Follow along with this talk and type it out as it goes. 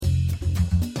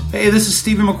Hey, this is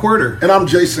Stephen McWhirter. And I'm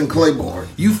Jason Claiborne.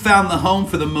 You found the home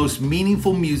for the most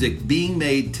meaningful music being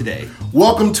made today.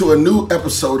 Welcome to a new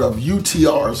episode of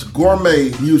UTR's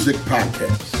Gourmet Music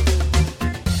Podcast.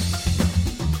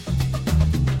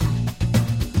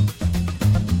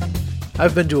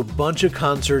 I've been to a bunch of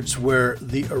concerts where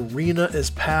the arena is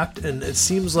packed and it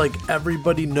seems like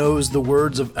everybody knows the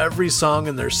words of every song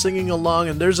and they're singing along,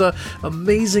 and there's a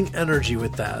amazing energy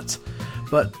with that.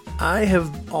 But I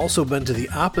have also been to the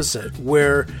opposite,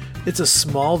 where it's a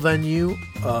small venue,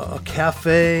 a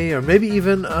cafe, or maybe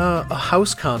even a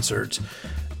house concert.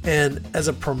 And as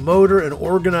a promoter and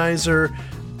organizer,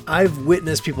 I've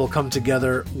witnessed people come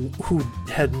together who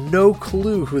had no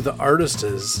clue who the artist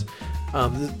is.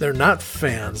 They're not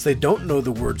fans. They don't know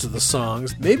the words of the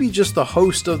songs. Maybe just the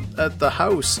host at the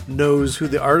house knows who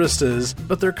the artist is,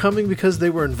 but they're coming because they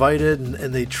were invited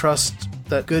and they trust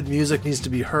that good music needs to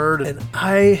be heard. And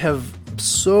I have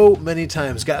so many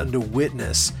times gotten to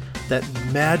witness that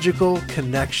magical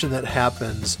connection that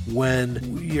happens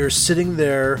when you're sitting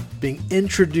there being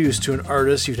introduced to an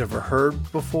artist you've never heard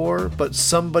before, but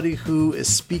somebody who is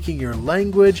speaking your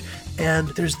language, and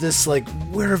there's this like,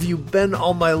 where have you been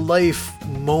all my life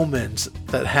moment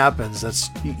that happens. That's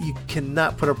you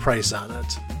cannot put a price on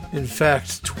it. In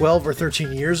fact, 12 or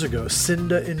 13 years ago,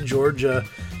 Cinda in Georgia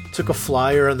took a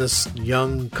flyer on this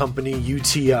young company,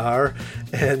 UTR,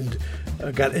 and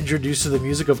got introduced to the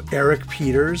music of Eric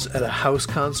Peters at a house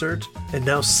concert, and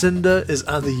now Cinda is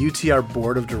on the UTR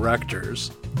board of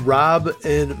directors. Rob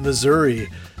in Missouri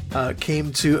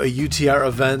came to a UTR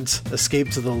event,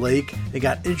 Escape to the Lake, and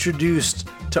got introduced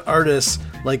to artists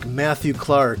like Matthew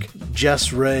Clark,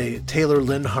 Jess Ray, Taylor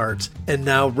Linhart, and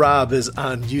now Rob is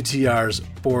on UTR's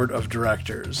board of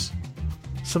directors.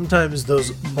 Sometimes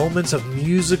those moments of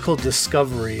musical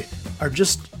discovery are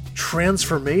just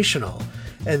transformational.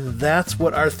 And that's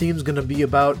what our theme's going to be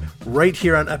about right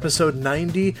here on episode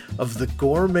 90 of the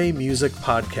Gourmet Music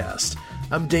Podcast.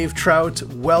 I'm Dave Trout.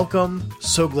 Welcome.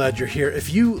 So glad you're here.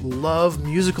 If you love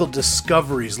musical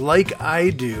discoveries like I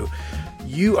do,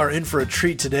 you are in for a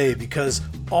treat today, because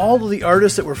all of the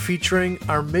artists that we're featuring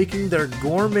are making their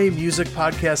Gourmet Music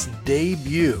Podcast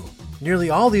debut.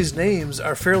 Nearly all these names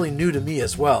are fairly new to me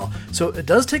as well, so it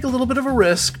does take a little bit of a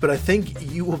risk, but I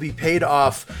think you will be paid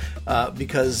off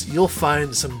because you'll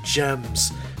find some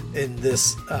gems in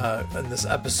this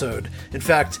episode. In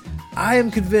fact, I am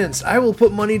convinced, I will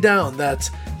put money down that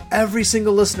every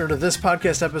single listener to this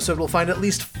podcast episode will find at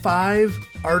least 5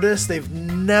 artists they've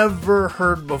never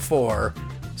heard before.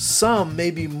 Some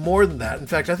maybe more than that. In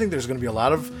fact, I think there's going to be a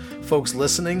lot of folks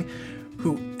listening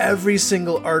who every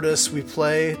single artist we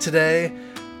play today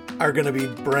are going to be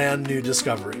brand new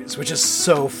discoveries, which is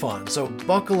so fun. So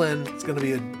buckle in. It's going to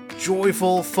be a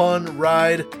joyful, fun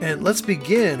ride. And let's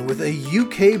begin with a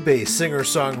UK-based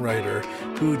singer-songwriter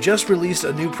who just released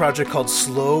a new project called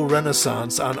Slow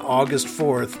Renaissance on August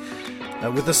 4th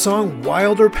with the song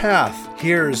Wilder Path.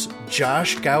 Here's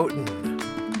Josh Goughton.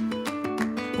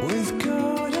 With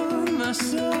God on my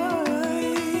side,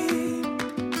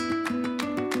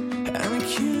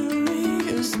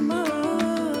 curious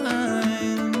mind,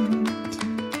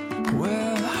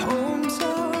 where homes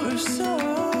are aside,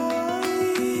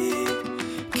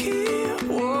 keep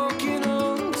walking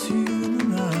on to the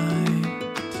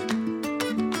light.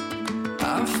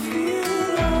 I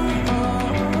feel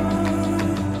lost,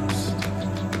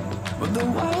 but the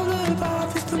wilder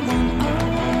path is the one I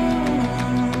want.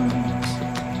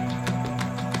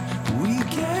 We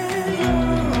get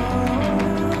lost,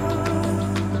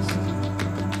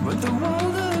 but the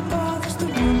wilder path is the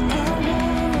one I want.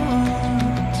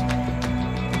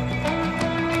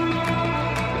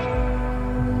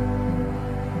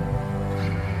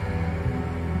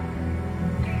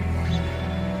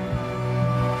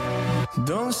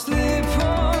 Don't sleep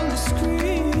on the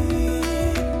screen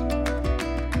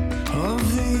of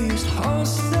these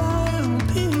hostile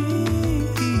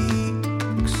peaks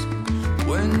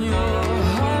when your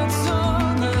heart's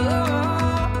on the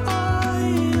line.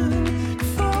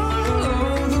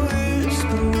 Follow the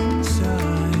whisper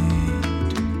inside.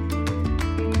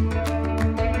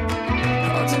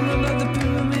 I'll tell me about the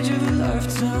pilgrimage of a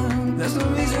lifetime. There's no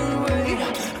reason to wait.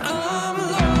 I'm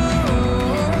lost,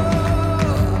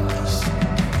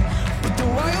 but the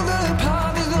wilder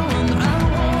path is the one I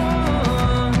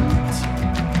want.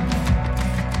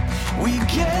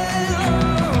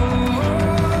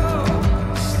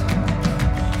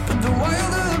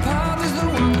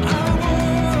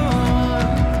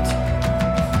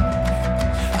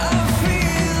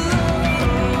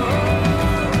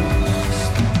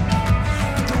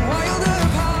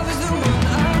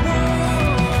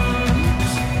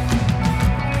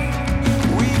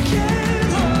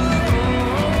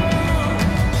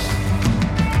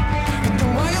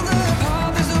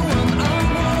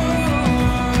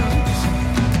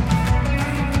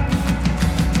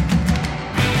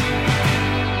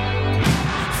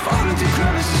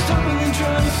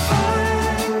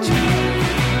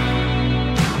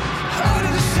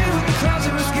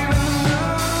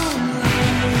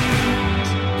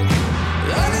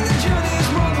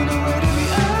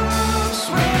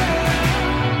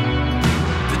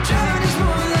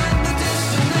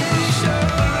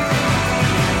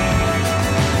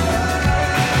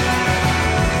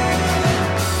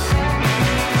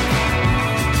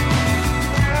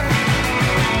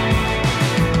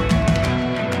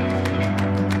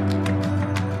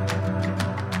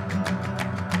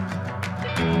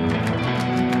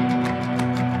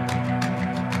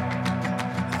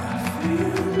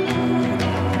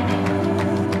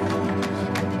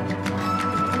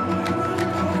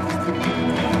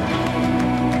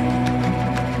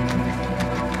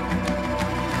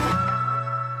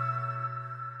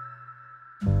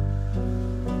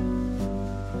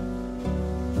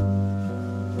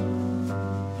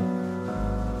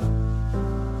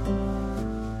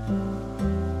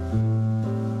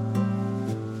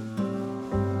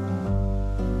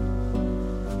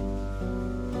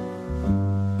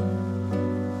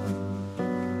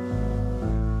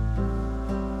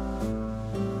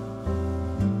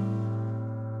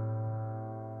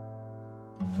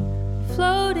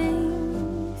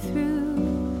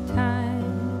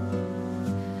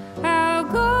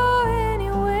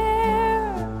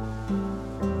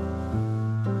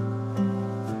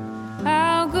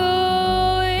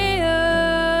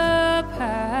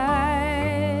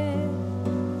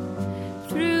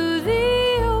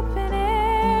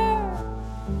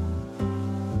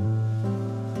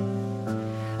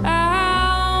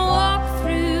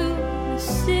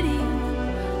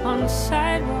 on the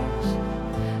sidewalks.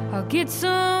 I'll get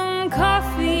some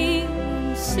coffee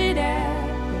and sit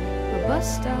at a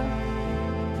bus stop,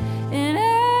 and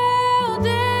I'll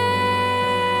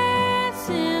dance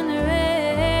in the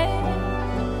rain.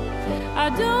 I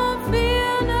don't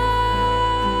feel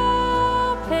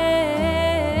no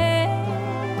pain,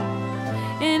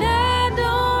 and I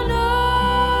don't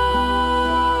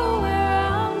know where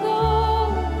I'm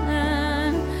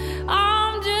going.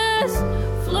 I'm just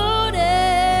floating.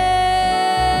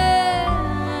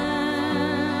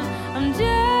 I'm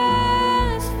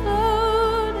just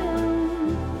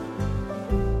floating.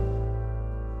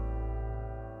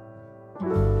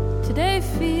 Today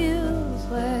feels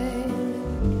like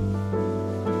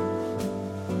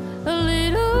a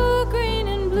little green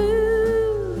and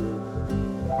blue.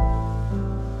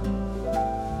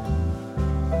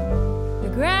 The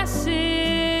grass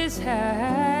is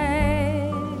high,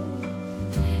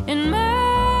 and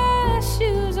my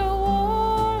shoes are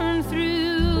worn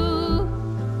through.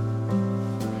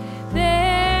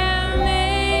 There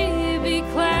may be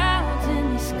clouds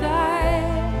in the sky,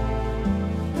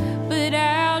 but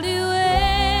I'll do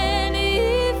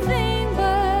anything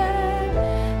but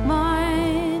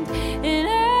mind, and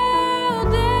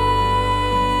I'll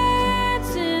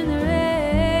dance in the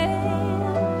rain.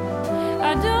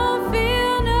 I don't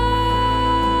feel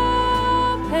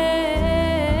no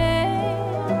pain,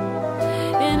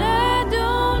 and I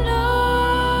don't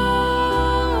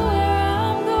know where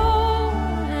I'm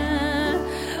going.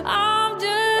 I'm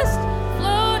just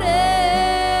floating.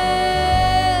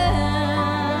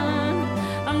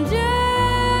 I'm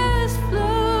just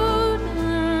floating.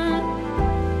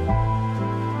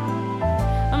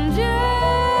 I'm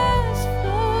just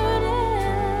floating.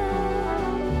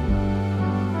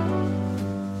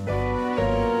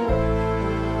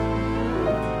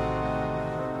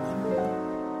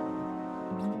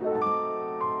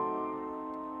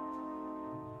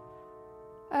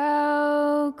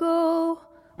 I'll go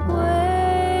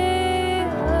way up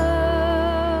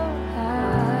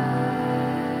high,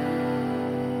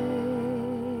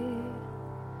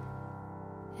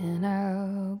 and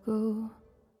I'll go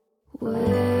way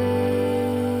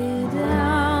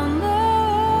down low,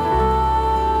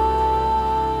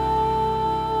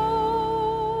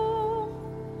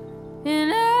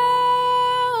 and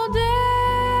I'll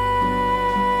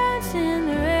dance in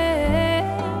the rain.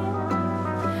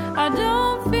 I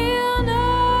don't feel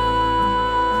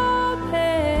no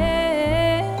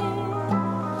pain,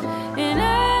 and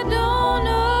I don't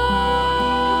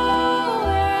know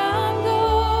where I'm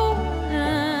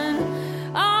going.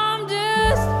 I'm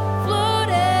just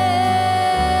floating,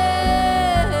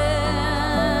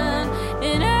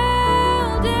 and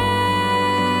I'll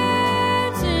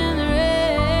dance in the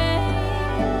rain.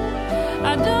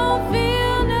 I don't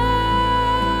feel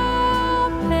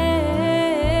no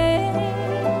pain,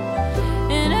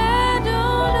 and I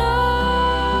don't know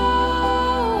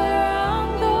where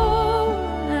I'm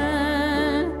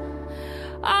going.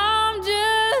 I'm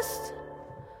just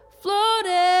floating.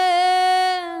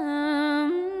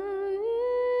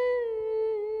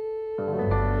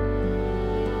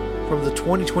 From the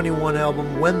 2021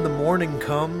 album When the Morning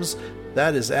Comes,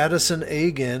 that is Addison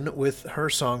Agan with her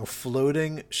song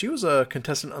Floating. She was a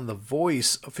contestant on The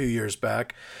Voice a few years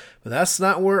back, but that's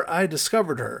not where I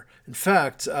discovered her. In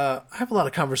fact, I have a lot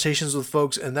of conversations with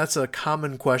folks, and that's a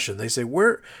common question. They say,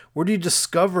 where do you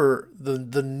discover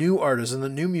the new artists and the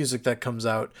new music that comes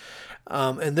out?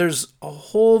 And there's a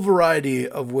whole variety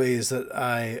of ways that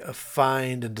I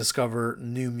find and discover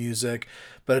new music,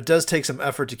 but it does take some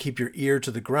effort to keep your ear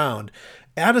to the ground.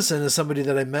 Addison is somebody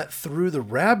that I met through the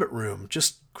Rabbit Room,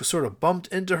 just sort of bumped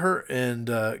into her and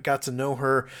got to know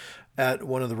her at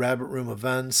one of the Rabbit Room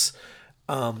events.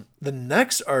 The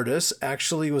next artist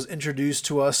actually was introduced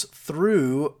to us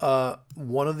through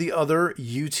one of the other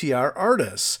UTR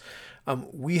artists.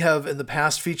 We have in the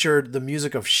past featured the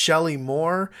music of Shelly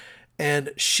Moore,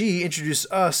 and she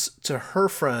introduced us to her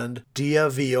friend Dia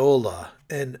Viola.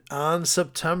 And on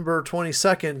September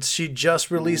 22nd, she just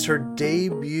released her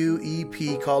debut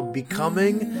EP called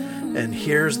Becoming, and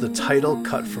here's the title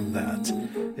cut from that.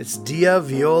 It's Dia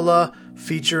Viola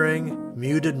featuring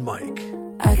Muted Mike.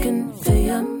 I can feel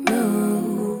your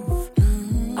move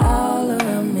all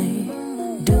around me,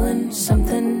 doing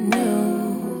something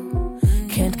new.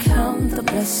 Can't count the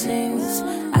blessings,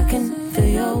 I can feel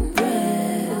your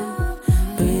breath,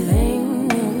 breathing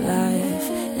new life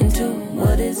into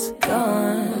what is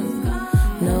gone.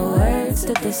 No words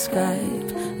to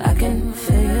describe, I can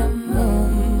feel your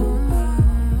move.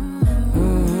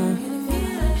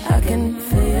 I can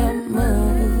feel your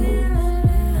move.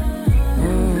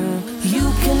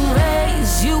 You can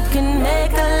raise, you can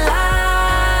make a life.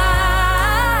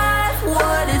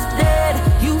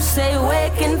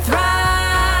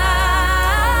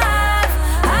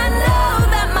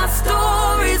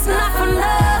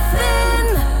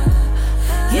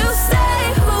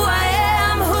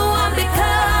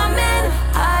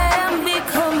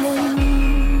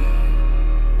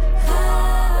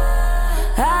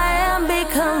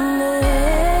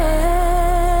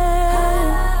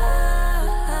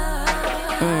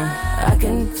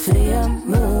 can feel you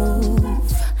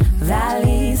move.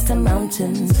 Valleys to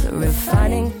mountains,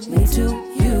 refining me to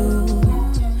you.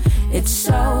 It's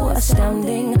so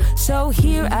astounding. So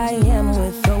here I am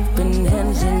with open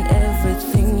hands and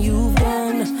everything you've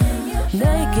done,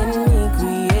 making me,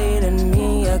 creating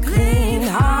me a clean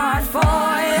heart for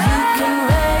you. You can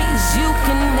raise, you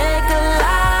can make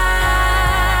alive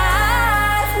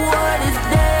what is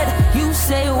dead. You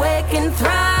say wake and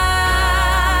thrive.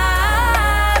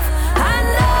 I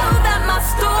know that my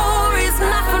story's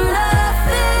not for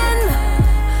nothing.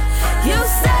 You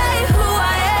say who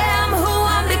I am, who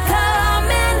I'm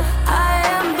becoming. I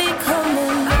am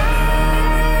becoming.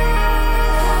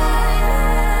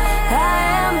 I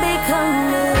am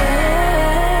becoming.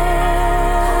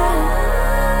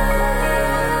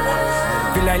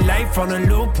 Feel like life on a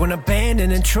loop when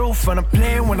abandoning truth on a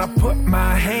plan. When I put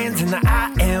my hands in the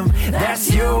I am, that's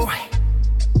you.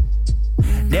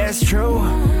 That's true.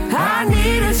 I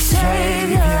need a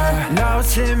savior.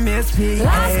 Lost in misbehavior.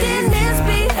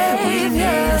 We need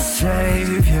a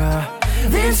savior.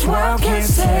 This world can't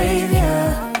save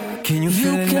you. Can you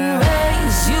feel it now? You can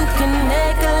raise, you can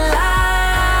make alive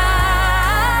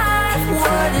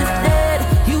what is dead.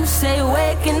 You say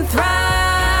wake and thrive.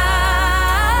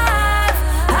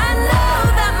 I know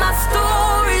that my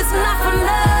story's not for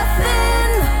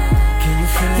nothing. Can you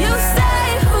feel it You now? say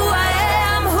who I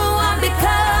am, who I'm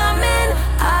becoming.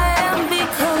 I am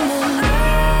becoming.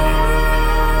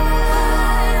 I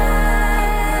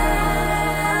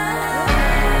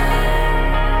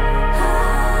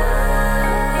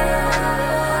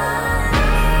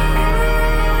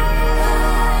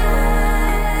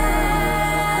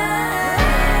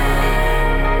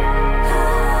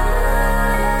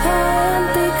am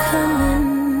becoming.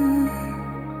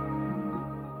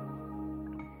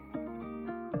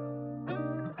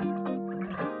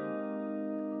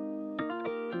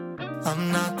 I'm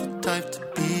not the type to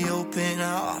be open.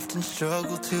 I often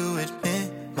struggle to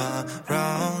admit my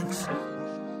wrongs.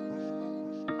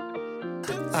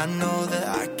 I know that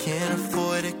I can't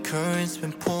avoid it. Current's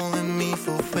been pulling me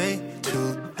for way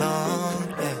too long.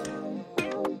 Yeah.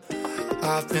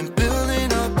 I've been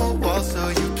building up a wall so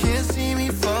you can't see me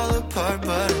fall apart,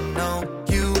 but I know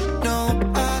you know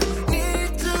I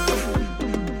need to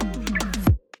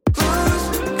lose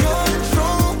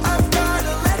control. I've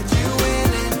gotta let you in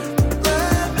and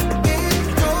let me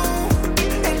go.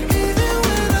 And even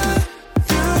when I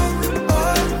do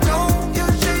or don't,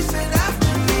 you're chasing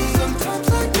after me. Sometimes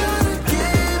I gotta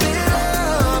give it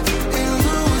up and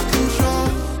lose control.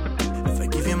 If I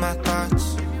give you my thoughts,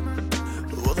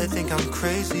 will they think I'm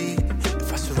crazy?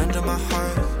 If I surrender my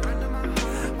heart,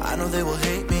 I know they will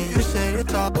hate me. You say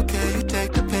it's all okay, you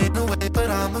take the pain away, but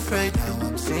I'm afraid now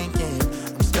I'm sinking.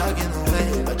 I'm stuck in the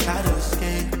way, I try to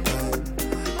escape, but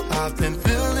I've been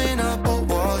building up a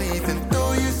wall, even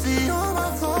though you see all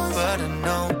my flaws. But I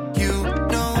know you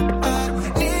know I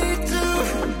need to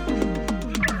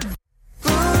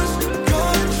lose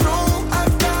control.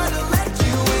 I've gotta let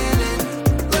you in and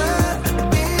let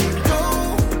me go.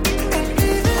 And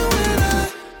even when I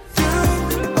do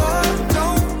or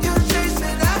don't, you're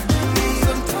chasing after me.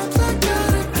 Sometimes I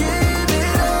gotta give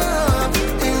it up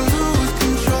and lose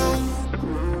control.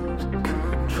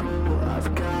 I've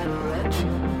gotta let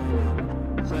you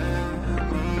let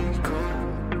me go.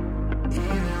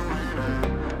 Even when I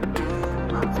do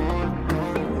or don't,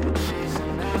 you're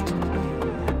chasing after me.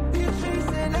 You're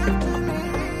chasing after me.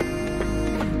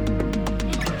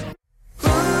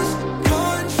 Lose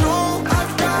control.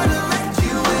 I've gotta let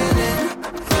you in and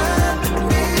let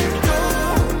me go.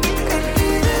 And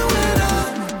even when I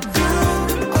do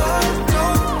or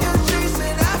don't, you're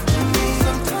chasing after me.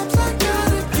 Sometimes I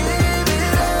gotta give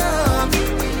it up.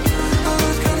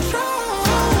 Lose control.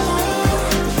 I've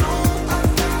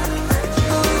gotta let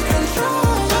you lose control.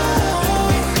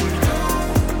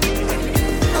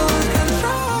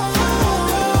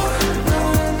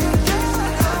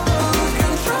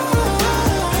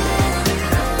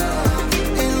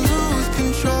 Lose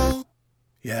control.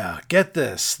 Yeah, get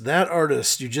this. That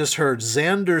artist you just heard,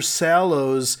 Xander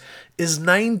Sallows, is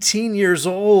 19 years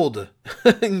old.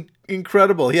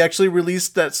 Incredible. He actually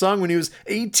released that song when he was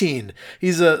 18.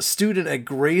 He's a student at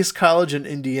Grace College in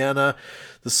Indiana.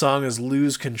 The song is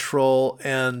Lose Control,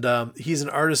 and he's an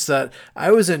artist that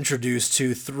I was introduced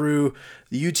to through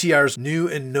the UTR's New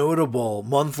and Notable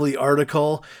monthly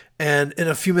article. And in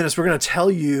a few minutes, we're going to tell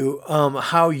you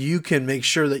how you can make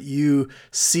sure that you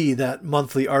see that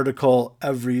monthly article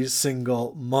every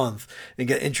single month and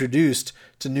get introduced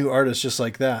to new artists just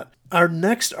like that. Our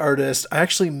next artist I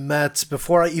actually met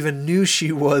before I even knew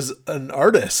she was an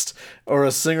artist or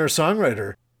a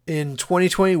singer-songwriter. In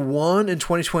 2021 and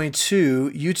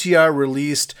 2022, UTR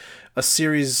released a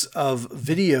series of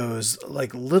videos,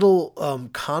 like little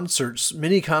concerts,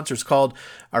 mini concerts called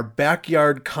our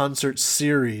Backyard Concert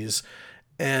Series.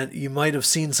 And you might have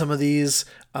seen some of these.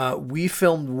 We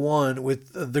filmed one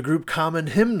with the group Common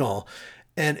Hymnal,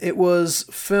 and it was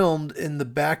filmed in the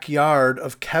backyard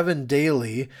of Kevin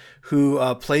Daly, who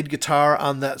played guitar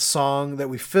on that song that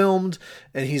we filmed,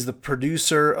 and he's the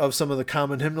producer of some of the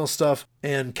Common Hymnal stuff.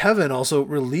 And Kevin also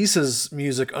releases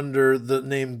music under the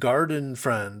name Garden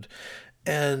Friend.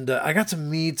 And I got to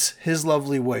meet his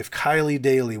lovely wife, Kylie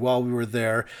Daly, while we were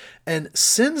there. And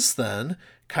since then,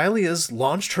 Kylie has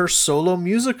launched her solo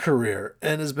music career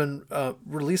and has been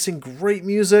releasing great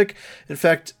music. In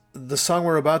fact, the song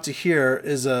we're about to hear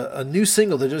is a new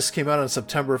single that just came out on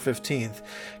September 15th.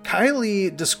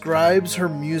 Kylie describes her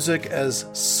music as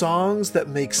songs that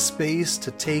make space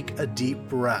to take a deep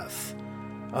breath.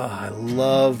 Oh, I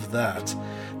love that.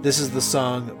 This is the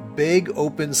song Big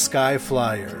Open Sky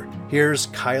Flyer. Here's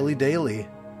Kylie Daly.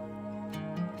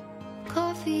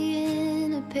 Coffee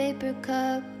in a paper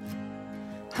cup.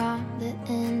 The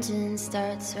engine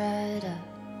starts right up.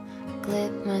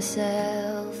 Clip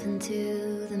myself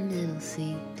into the middle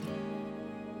seat.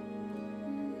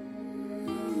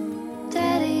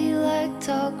 Daddy liked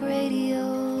talk radio.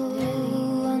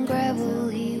 On gravel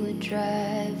he would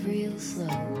drive real slow.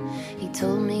 He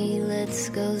told me let's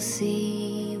go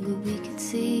see what we could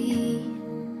see.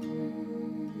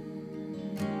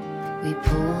 We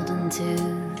pulled into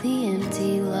the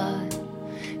empty lot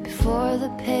before the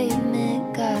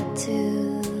pavement got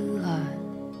too hot.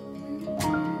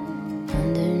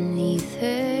 Underneath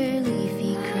her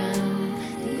leafy crown,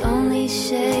 the only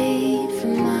shade for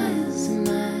miles and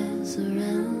miles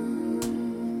around.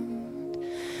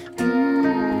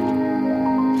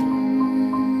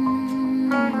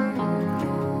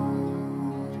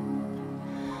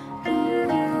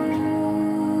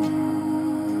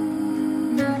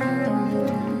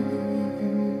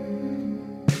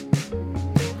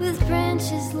 With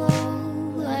branches low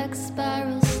like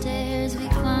spiral stairs, we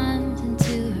climbed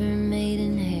into her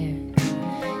maiden hair.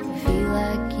 You feel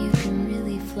like you can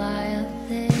really fly up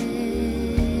there.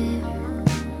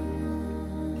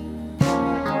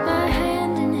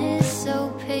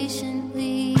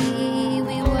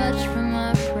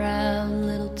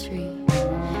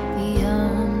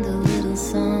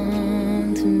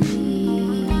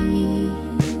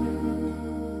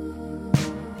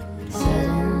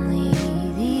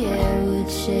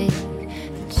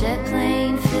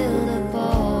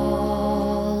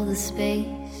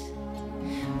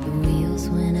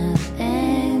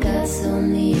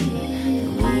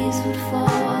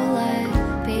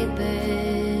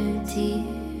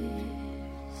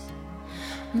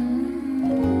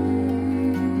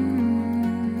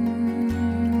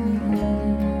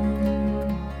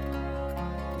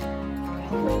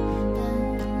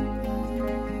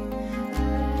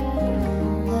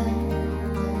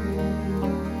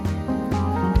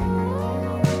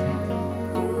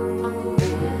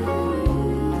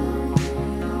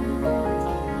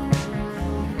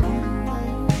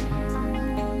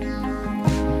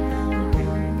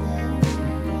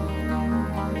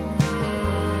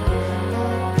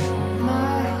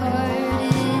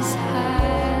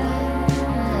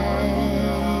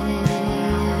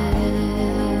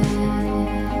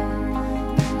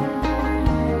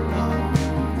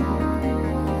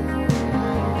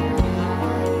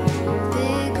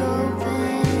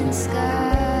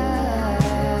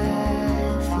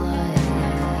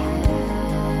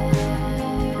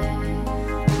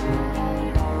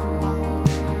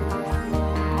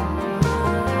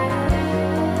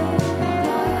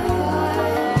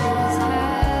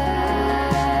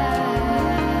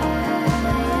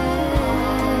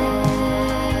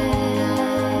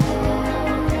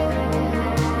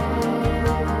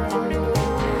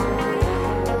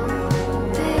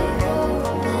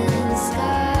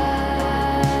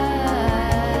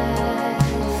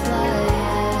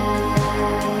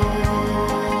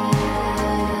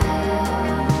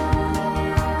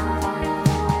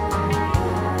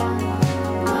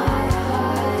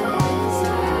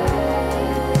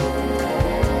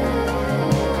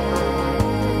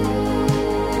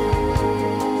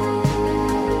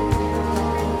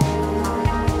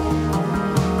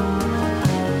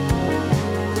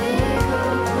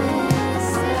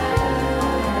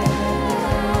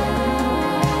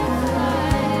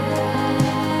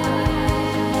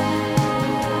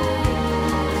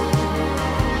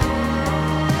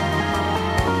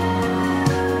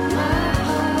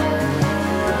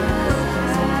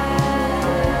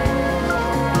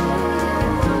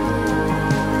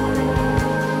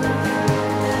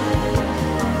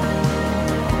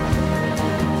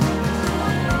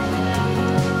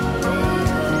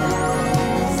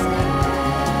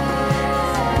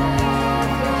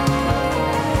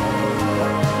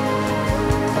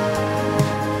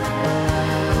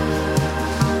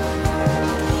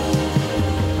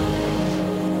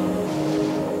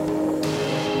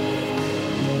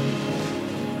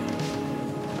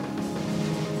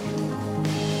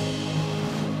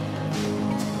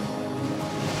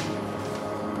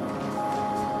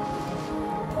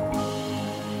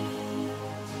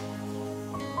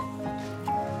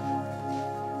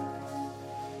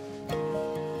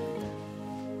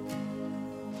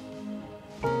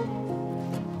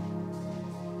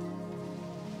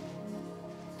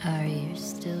 ears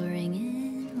still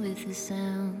ringing with the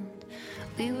sound.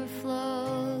 We were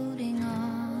floating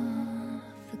off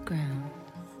the ground.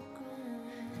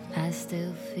 I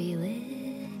still feel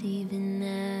it even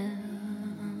now.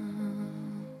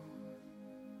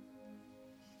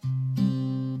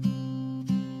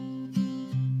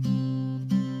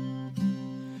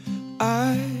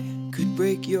 I could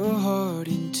break your heart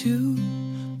in two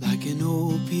like an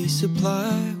old piece of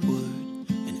plywood,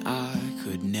 and I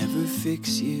could never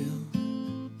fix you.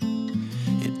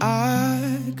 And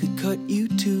I could cut you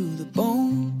to the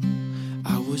bone.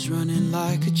 I was running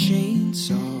like a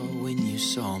chainsaw when you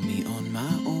saw me on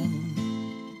my own.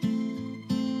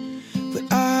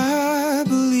 But I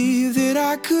believe that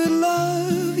I could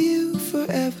love you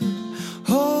forever,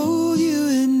 hold you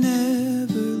and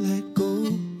never let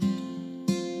go.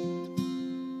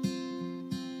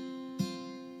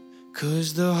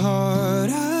 'Cause the heart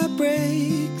I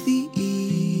break the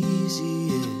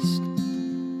easiest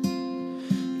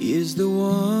is the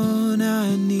one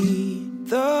I need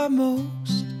the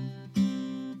most.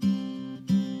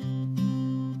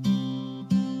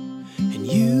 And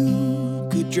you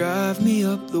could drive me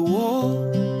up the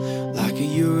wall like a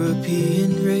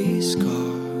European race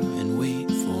car and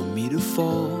wait for me to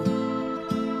fall.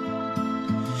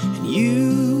 And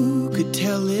you could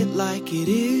tell it like it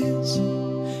is,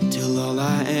 till all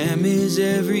I am is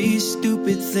every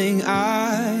stupid thing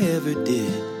I ever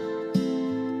did.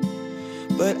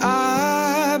 But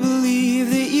I believe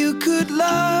that you could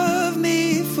love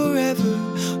me forever,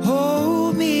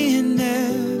 hold me and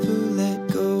never let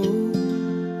go.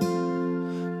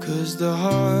 'Cause the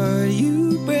heart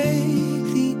you break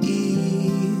the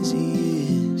easiest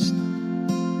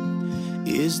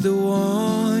is the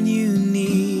one you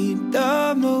need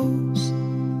the most.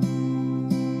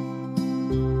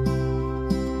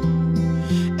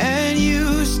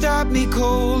 Stop me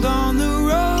cold on the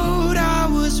road I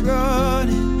was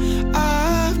running.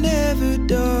 I've never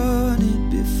done it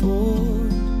before.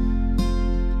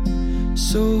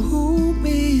 So hold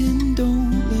me and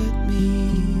don't let me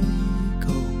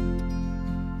go.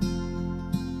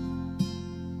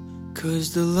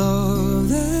 'Cause the love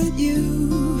that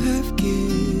you have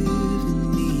given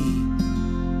me,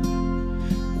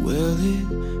 well, it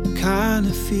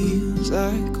kinda feels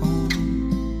like home.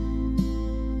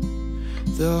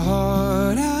 The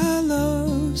heart I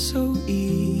love so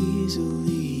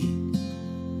easily,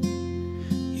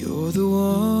 you're the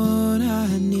one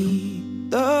I need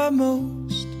the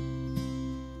most.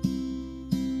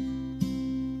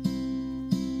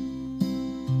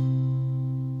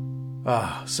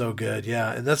 Ah, so good.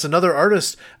 Yeah. And that's another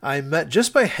artist I met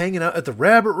just by hanging out at the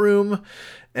Rabbit Room.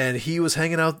 And he was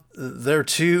hanging out there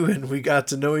too. And we got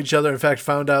to know each other. In fact,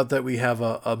 found out that we have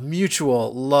a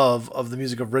mutual love of the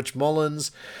music of Rich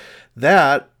Mullins.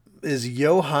 That is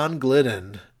Johan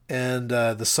Glidden. And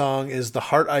the song is The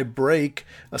Heart I Break,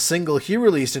 a single he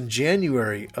released in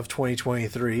January of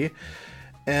 2023.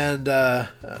 And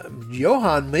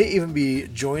Johan may even be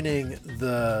joining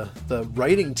the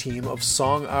writing team of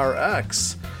Song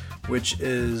RX, which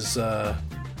is kind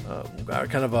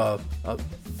of a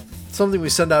something we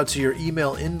send out to your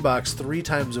email inbox 3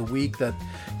 times a week that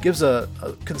gives a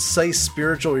concise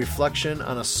spiritual reflection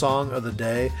on a song of the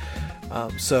day.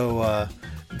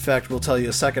 In fact, we'll tell you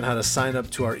a second how to sign up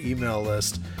to our email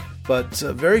list. But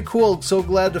very cool. So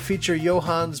glad to feature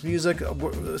Johan's music.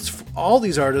 All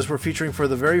these artists we're featuring for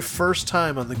the very first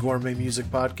time on the Gourmet Music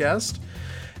Podcast.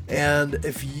 And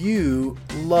if you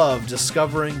love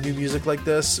discovering new music like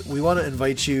this, we want to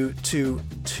invite you to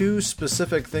 2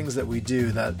 specific things that we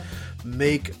do that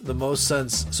make the most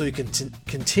sense so you can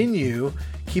continue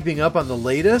keeping up on the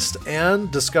latest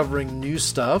and discovering new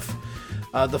stuff.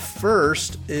 The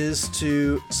first is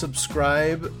to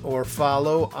subscribe or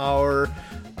follow our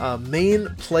main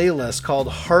playlist called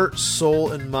Heart,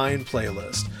 Soul, and Mind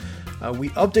Playlist. We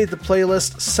update the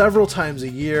playlist several times a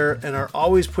year and are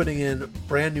always putting in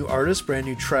brand new artists, brand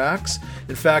new tracks.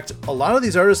 In fact, a lot of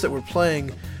these artists that we're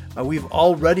playing, we've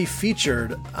already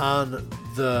featured on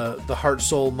the Heart,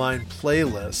 Soul, Mind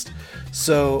playlist.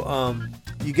 So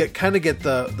you get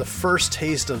the first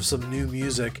taste of some new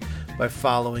music by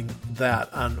following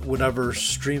that on whatever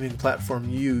streaming platform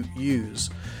you use.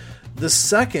 The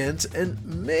second, and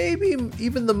maybe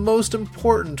even the most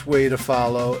important way to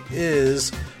follow,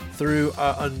 is through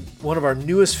one of our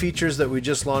newest features that we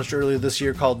just launched earlier this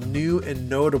year called New and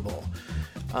Notable.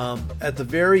 At the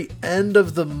very end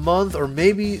of the month, or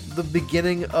maybe the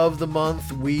beginning of the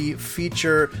month, we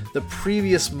feature the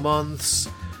previous month's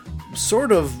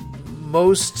sort of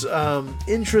most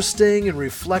interesting and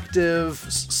reflective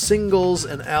singles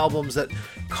and albums that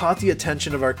caught the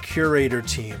attention of our curator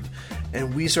team.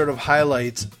 and we sort of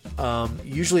highlight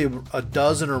usually a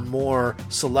dozen or more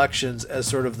selections as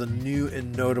sort of the new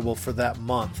and notable for that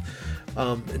month.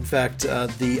 In fact,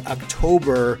 the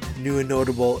October new and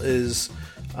notable is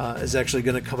actually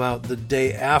going to come out the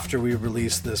day after we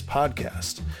release this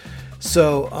podcast.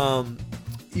 So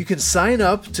you can sign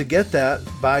up to get that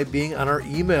by being on our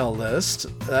email list.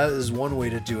 That is one way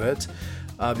to do it,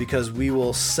 because we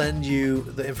will send you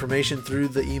the information through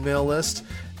the email list,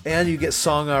 and you get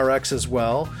SongRx as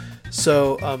well.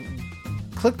 So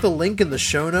click the link in the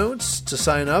show notes to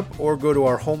sign up, or go to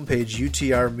our homepage,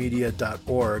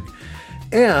 utrmedia.org.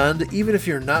 And even if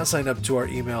you're not signed up to our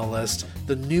email list,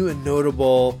 the new and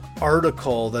notable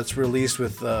article that's released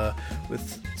with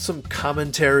some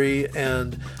commentary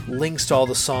and links to all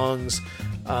the songs,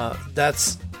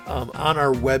 that's on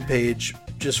our webpage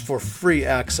just for free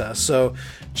access. So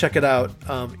check it out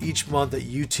each month at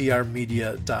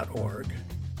utrmedia.org.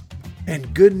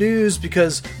 And good news,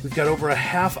 because we've got over a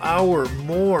half hour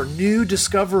more new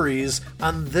discoveries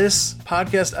on this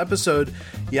podcast episode.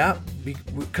 Yeah,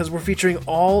 because we're featuring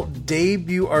all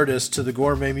debut artists to the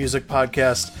Gourmet Music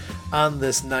Podcast on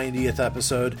this 90th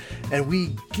episode. And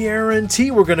we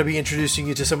guarantee we're going to be introducing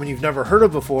you to someone you've never heard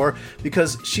of before,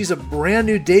 because she's a brand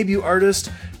new debut artist.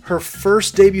 Her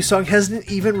first debut song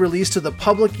hasn't even released to the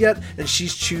public yet, and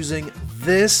she's choosing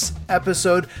this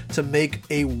episode to make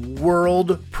a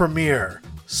world premiere.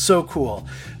 So cool.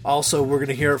 Also, we're going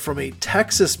to hear it from a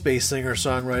Texas-based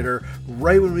singer-songwriter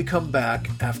right when we come back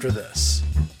after this.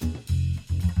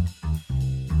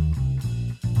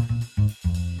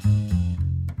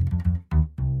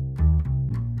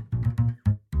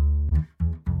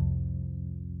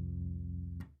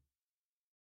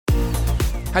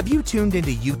 Have you tuned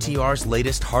into UTR's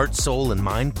latest Heart, Soul, and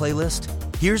Mind playlist?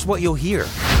 Here's what you'll hear.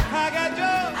 I got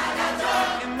joy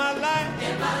in my life,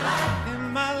 in my life,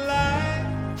 in my life.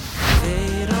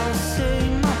 They don't say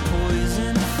my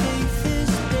poison faith is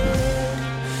dead.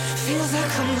 Feels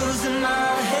like I'm losing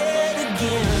my head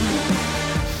again.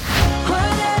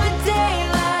 Whatever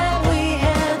daylight we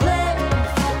have left,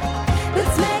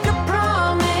 let's make a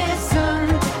promise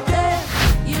someday.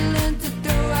 You learn to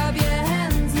throw up your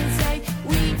hands and say,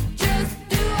 we just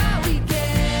do what we can.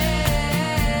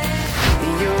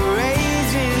 You're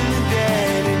raising the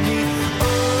dead in me. Oh,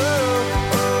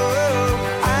 oh,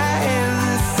 I am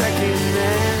the second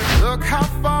man. Look how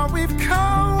far we've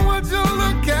come. Would you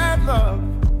look at love?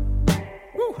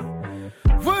 Woo.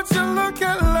 Would you look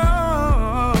at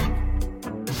love?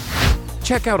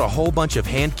 Check out a whole bunch of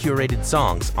hand-curated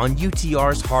songs on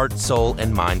UTR's Heart, Soul,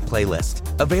 and Mind playlist.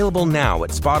 Available now at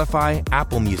Spotify,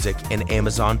 Apple Music, and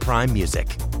Amazon Prime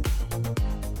Music.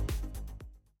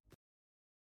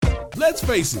 Let's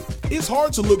face it, it's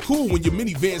hard to look cool when your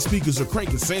minivan speakers are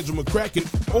cranking Sandra McCracken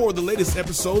or the latest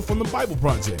episode from the Bible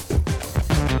Project.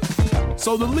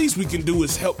 So the least we can do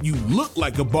is help you look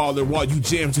like a baller while you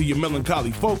jam to your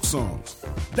melancholy folk songs.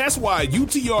 That's why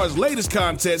UTR's latest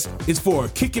contest is for a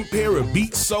kicking pair of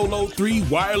Beats Solo 3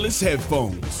 wireless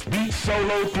headphones. Beats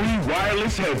Solo 3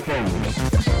 wireless headphones.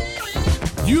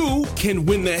 You can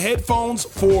win the headphones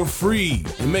for free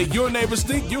and make your neighbors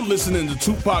think you're listening to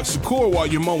Tupac Shakur while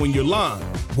you're mowing your lawn,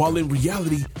 while in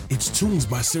reality, it's tunes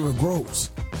by Sarah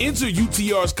Groves. Enter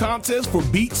UTR's contest for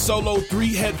Beats Solo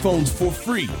 3 headphones for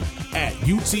free at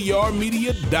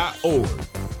utrmedia.org.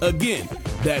 Again,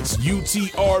 that's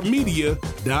utrmedia.org.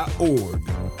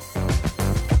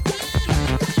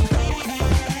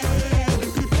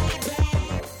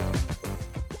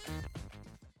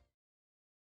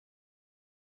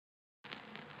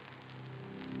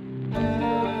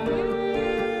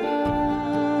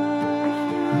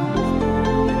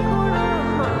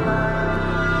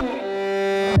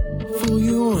 Fool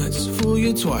you once, fool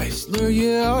you twice. Lure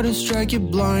you out and strike you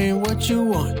blind. What you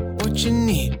want, what you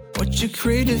need, what you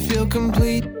crave to feel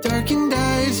complete. Darkened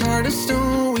eyes, heart of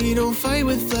stone. We don't fight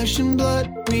with flesh and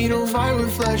blood. We don't fight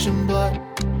with flesh and blood.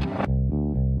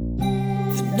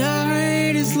 The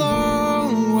night is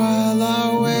long while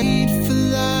I wait for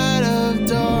light of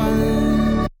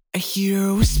dawn. I hear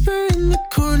a whisper in the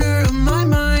corner of my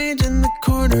mind, in the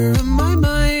corner of my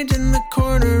mind, in the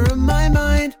corner of my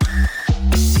mind.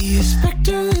 I see a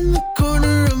specter in the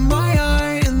corner of my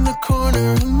eye, in the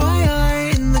corner of my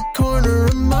eye, in the corner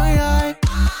of my eye.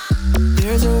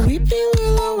 There's a weeping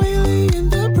willow wailing in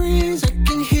the breeze. I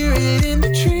can hear it in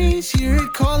the trees, hear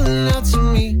it calling out to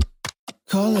me,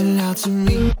 calling out to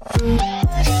me.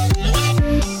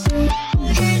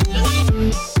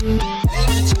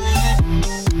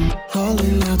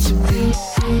 Calling out to me.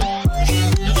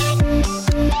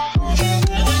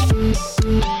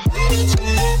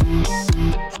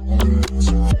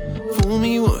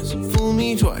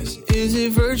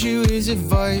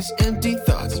 lies, empty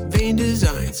thoughts, vain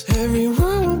designs.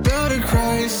 Everyone about to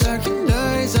cry, second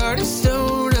eyes, heart of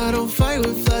stone. I don't fight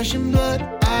with flesh and blood.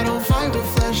 I don't fight with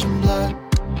flesh and blood.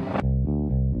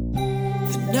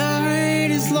 The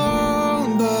night is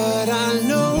long, but I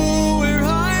know where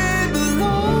I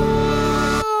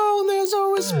belong. There's a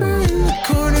whisper in the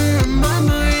corner of my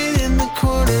mind, in the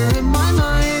corner of my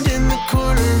mind, in the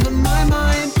corner of my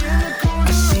mind.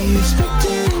 I see a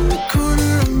specter in the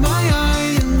corner of my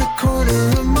eye, in the corner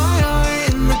of my eye,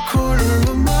 in the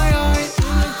corner of my eye.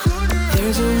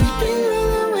 There's a weeping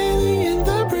willow wailing in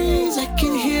the breeze. I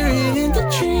can hear it in the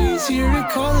trees, hear it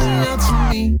calling out to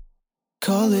me,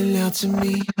 calling out to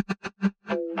me.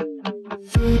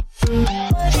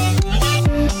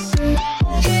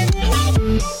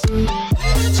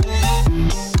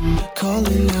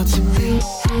 Calling out to me.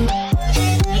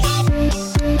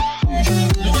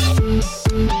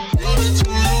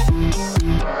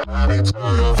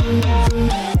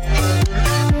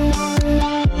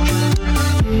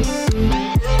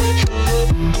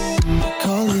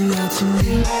 Calling out to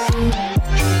me.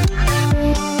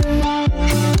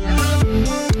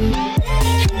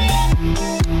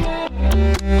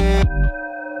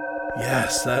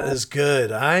 Yes, that is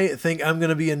good. I think I'm going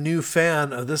to be a new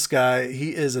fan of this guy.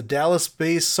 He is a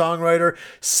Dallas-based songwriter,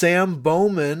 Sam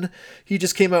Bowman. He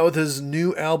just came out with his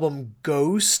new album,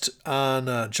 Ghost,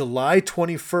 on July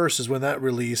 21st is when that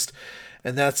released.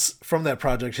 And that's from that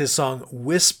project, his song,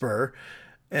 Whisper.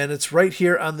 And it's right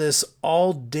here on this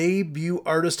all-debut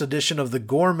artist edition of the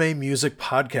Gourmet Music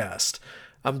Podcast.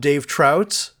 I'm Dave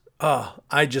Trout.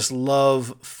 I just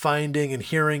love finding and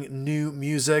hearing new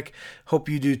music. Hope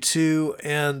you do too.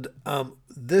 And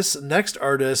this next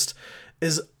artist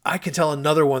is, I can tell,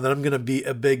 another one that I'm going to be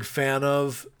a big fan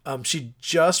of. She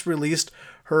just released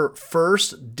her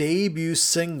first debut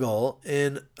single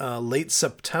in late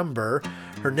September.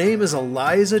 Her name is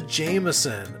Eliza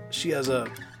Jamieson. She has a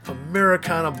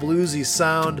Americana bluesy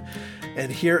sound.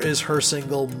 And here is her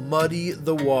single, Muddy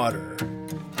the Water.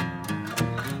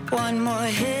 One more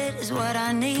hit is what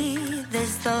I need.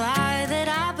 This the lie that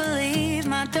I believe.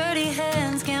 My dirty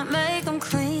hands can't make them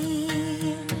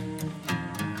clean.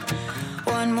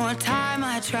 One more time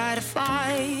I try to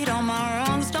fight. All my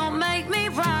wrongs don't make me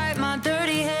right. My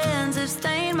dirty hands have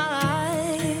stained my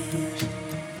life.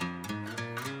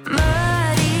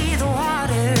 Muddy the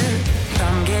water.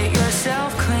 Come get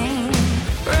yourself clean.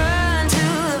 Run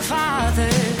to the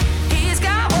Father. He's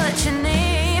got what you need.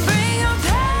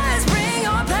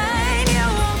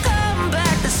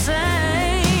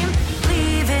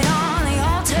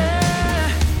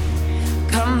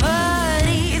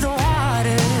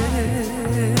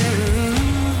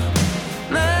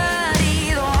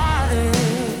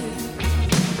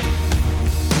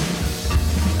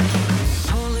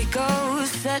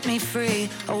 Me free,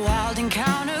 a wild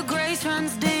encounter, grace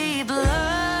runs deep,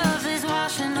 love is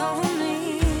washing over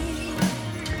me.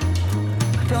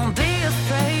 Don't be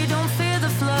afraid, don't fear the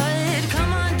flood,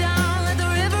 come on down, let the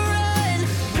river run,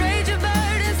 trade your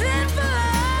burdens in for love.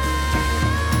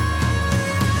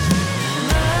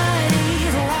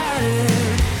 Muddy the water,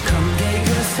 come get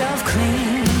yourself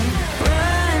clean,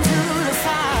 run to the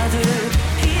Father,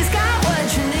 He's got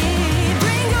what you need,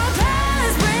 bring your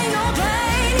past, bring your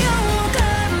pain, you won't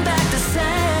come back the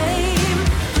same,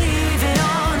 leave it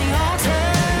on the altar,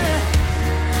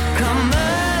 come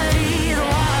muddy the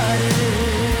water.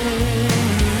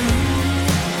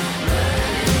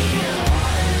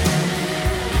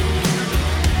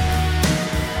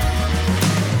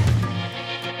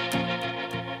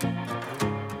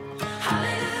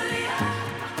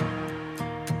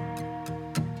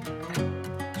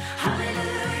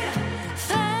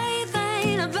 Faith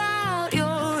ain't about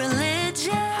your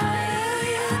religion.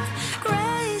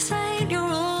 Grace ain't your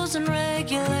rules and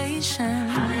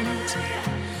regulations.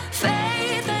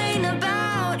 Faith ain't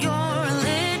about your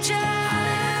religion.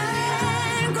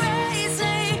 Grace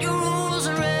ain't your rules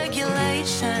and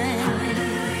regulations.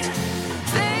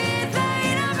 Faith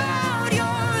ain't about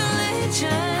your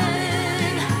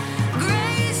religion.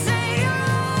 Grace ain't your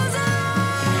rules and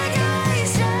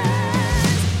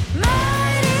regulations.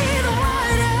 Mighty the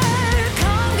water,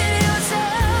 come get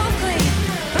yourself clean.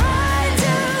 Run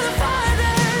to the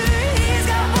Father, He's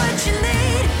got what you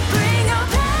need. Bring your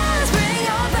past, bring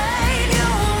your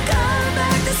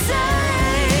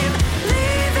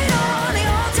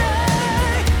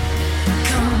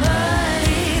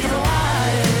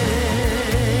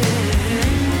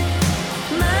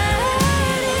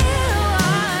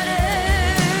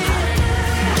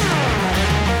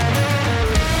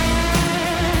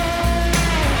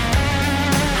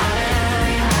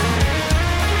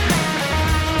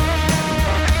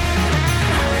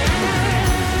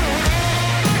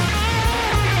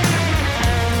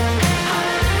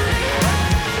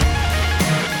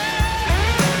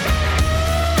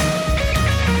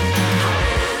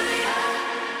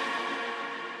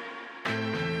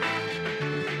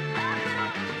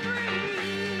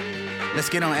Let's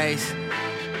get on Ace.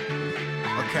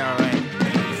 Okay, alright.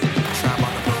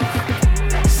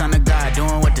 Son of God,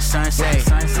 doing what the sun say.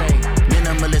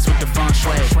 Minimalist with the feng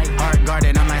shui. Heart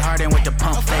guarded, I'm like Harden with the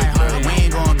pump fake. We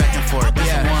ain't going back and forth, this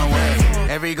is one way.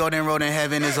 Every golden road in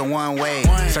heaven is a one way.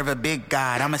 Serve a big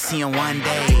God, I'ma see him one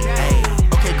day. Hey.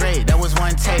 Okay, great, that was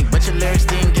one take, but your lyrics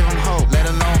didn't give him hope, let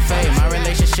alone fame. My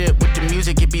relationship with the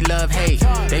music, it be love, hate.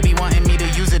 They be wanting me to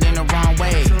use it in the wrong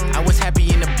way. I was happy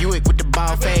in the Buick with the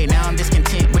ball fade. Now I'm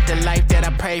discontent with the life that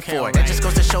I pray for. That just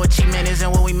goes to show achievement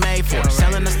isn't what we made for.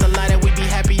 Selling us the lie that we be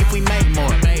happy if we make more.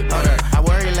 I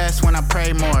worry less when I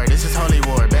pray more. This is holy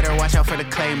war, better watch out for the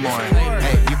claymore.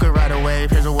 Hey, you could ride a wave,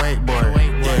 here's a wakeboard.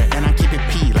 Yeah, and I keep it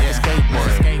P like a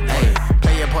skateboard. Hey,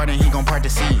 play your part and he gon' part the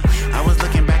sea. I was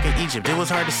looking back at Egypt, it was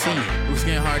hard to see. It was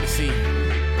getting hard to see.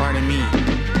 Pardon me.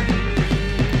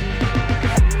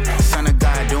 Son of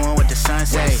God, doing what the sun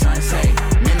say.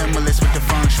 Minimalist with the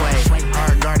feng shui.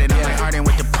 Hard guarded, I'm like Harden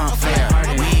with the pump flare.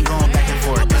 We ain't going back and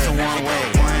forth, this a one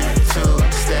way. 1,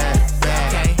 2, step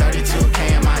back.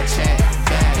 32K in my check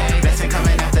back. Blessing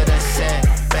coming after the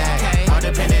setback. All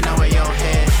depending on where your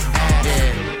head at.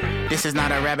 Yeah. This is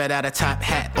not a rabbit out of top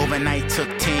hat. Overnight took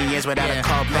 10 years without a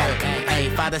call back. Hey,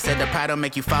 Father said the pride will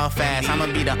make you fall fast. I'ma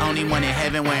be the only one in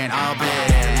heaven wearing all black.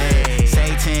 Hey,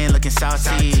 Satan looking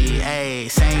salty. Hey,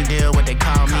 same deal what they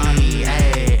call me.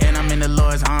 Hey, and I'm in the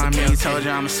Lord's army. Told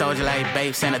you I'm a soldier like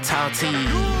Babes and a tall T.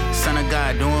 Son of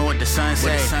God, doing what the sun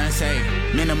say.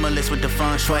 Minimalist with the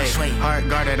feng shui. Heart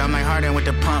guarded, I'm like Harden with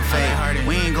the pump fade.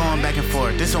 We ain't going back and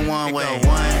forth, this a one way.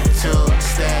 1, 2,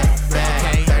 step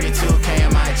back. 32K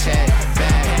in my check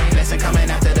back. Blessing coming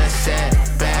after the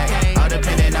setback. All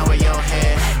depending on where your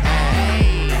head at.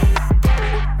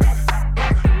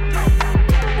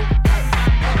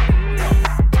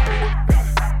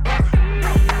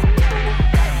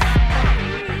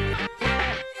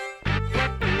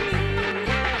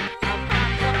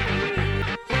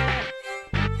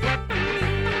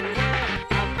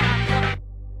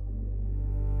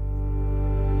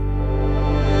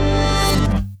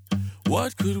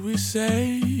 What could we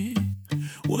say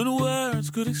when words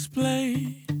could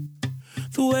explain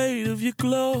the weight of your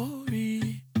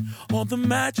glory or the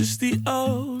majesty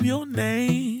of your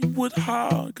name? What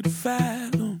heart could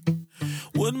fathom,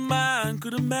 what mind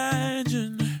could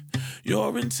imagine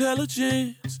your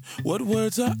intelligence? What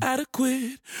words are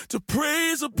adequate to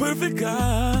praise a perfect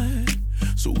God?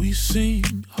 So we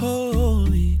sing,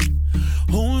 holy,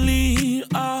 holy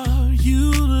are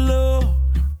you, Lord.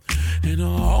 And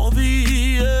all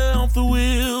the earth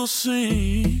will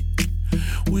sing.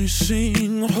 We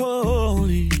sing,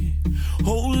 holy,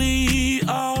 holy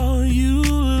are you,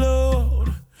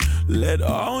 Lord. Let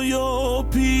all your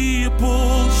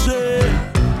people say,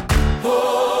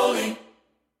 holy,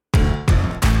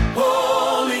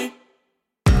 holy,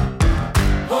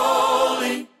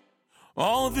 holy.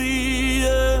 All the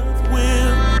earth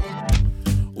will.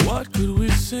 What could we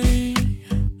sing?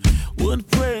 What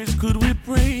praise could we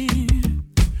bring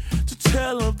to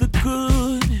tell of the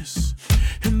goodness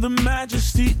and the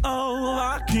majesty of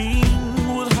our King?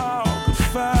 What heart could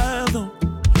fathom,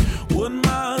 what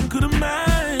mind could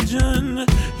imagine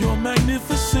your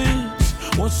magnificence?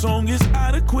 What song is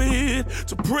adequate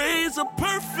to praise a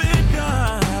perfect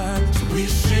God? So we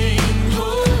sing,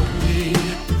 holy,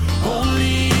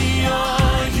 holy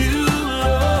are you,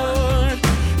 Lord,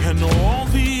 and all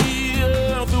the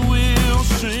earth will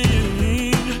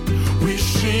sing. We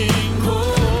sing,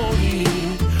 holy,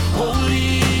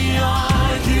 holy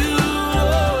are you,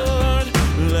 Lord.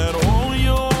 Let all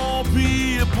your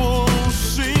people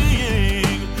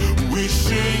sing. We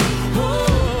sing,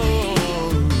 holy,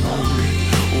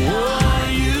 are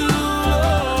you,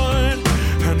 Lord,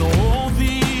 and all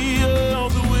the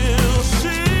earth will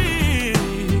sing.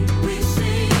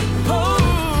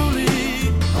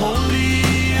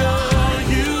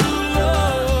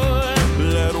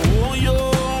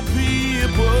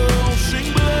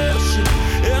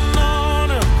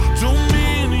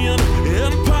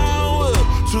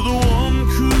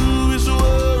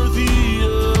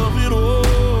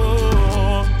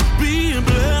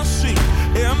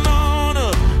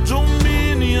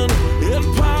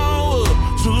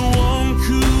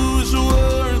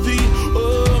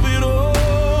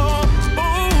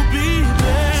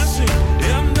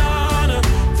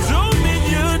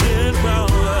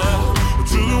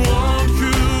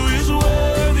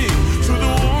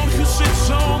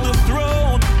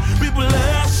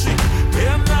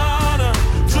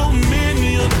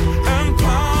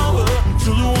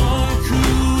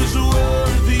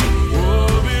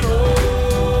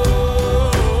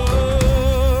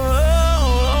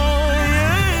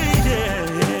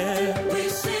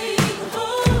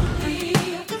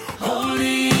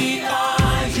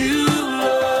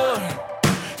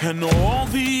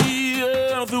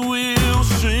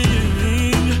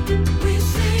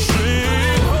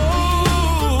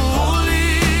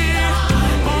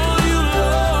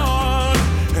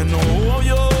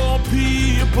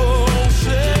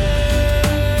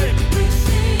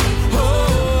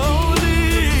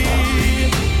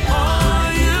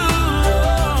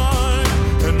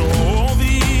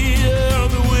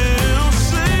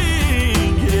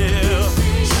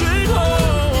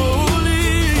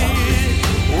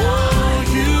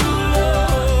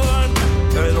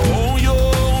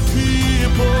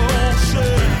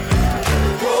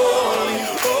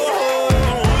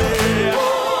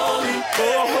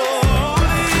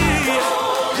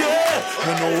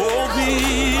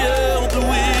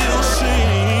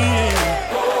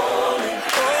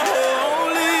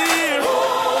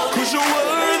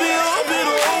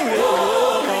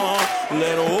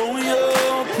 Let all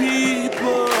your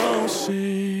people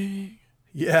sing.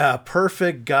 Yeah,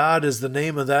 Perfect God is the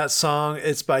name of that song.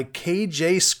 It's by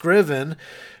KJ Scriven,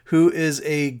 who is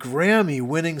a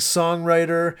Grammy-winning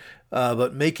songwriter,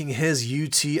 but making his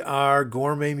UTR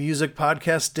Gourmet Music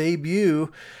Podcast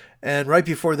debut. And right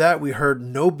before that, we heard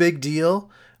No Big Deal,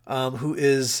 who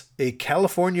is a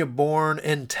California-born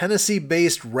and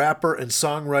Tennessee-based rapper and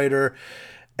songwriter.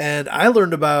 And I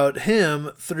learned about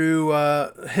him through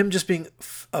him just being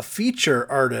a feature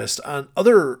artist on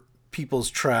other people's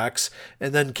tracks,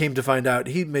 and then came to find out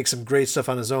he makes some great stuff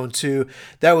on his own too.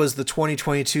 That was the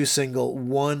 2022 single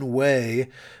One Way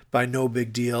by No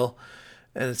Big Deal,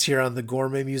 and it's here on the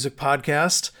Gourmet Music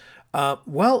Podcast.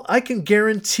 Well, I can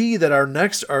guarantee that our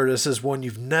next artist is one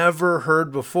you've never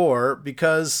heard before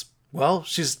because, well,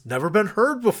 she's never been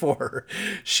heard before.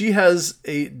 She has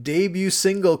a debut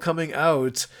single coming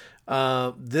out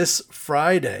this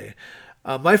Friday.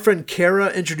 My friend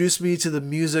Kara introduced me to the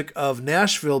music of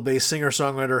Nashville-based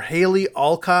singer-songwriter Haley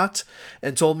Alcott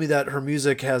and told me that her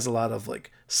music has a lot of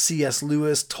like C.S.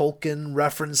 Lewis, Tolkien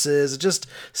references. It just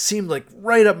seemed like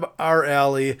right up our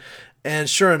alley. And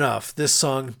sure enough, this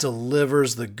song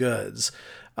delivers the goods.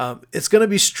 It's going to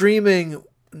be streaming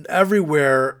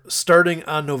everywhere starting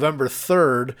on November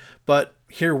 3rd, but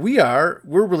here we are.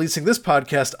 We're releasing this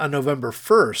podcast on November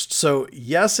 1st. So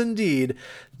yes, indeed,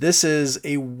 this is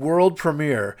a world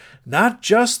premiere. Not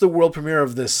just the world premiere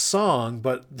of this song,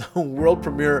 but the world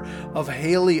premiere of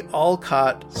Haley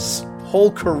Alcott's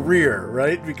whole career,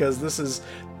 right? Because this is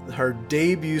her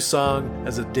debut song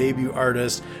as a debut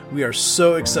artist. We are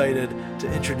so excited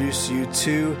to introduce you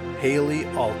to Haley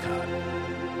Alcott.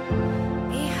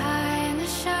 Behind the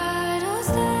shadows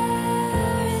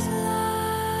there is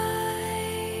light.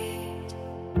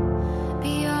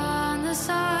 Beyond the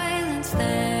silence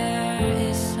there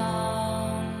is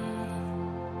song.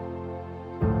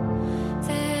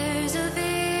 There's a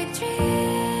victory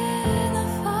in the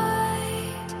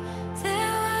fight.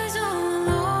 There was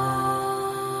alone.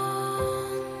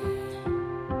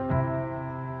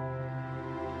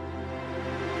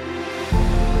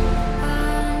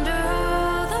 Under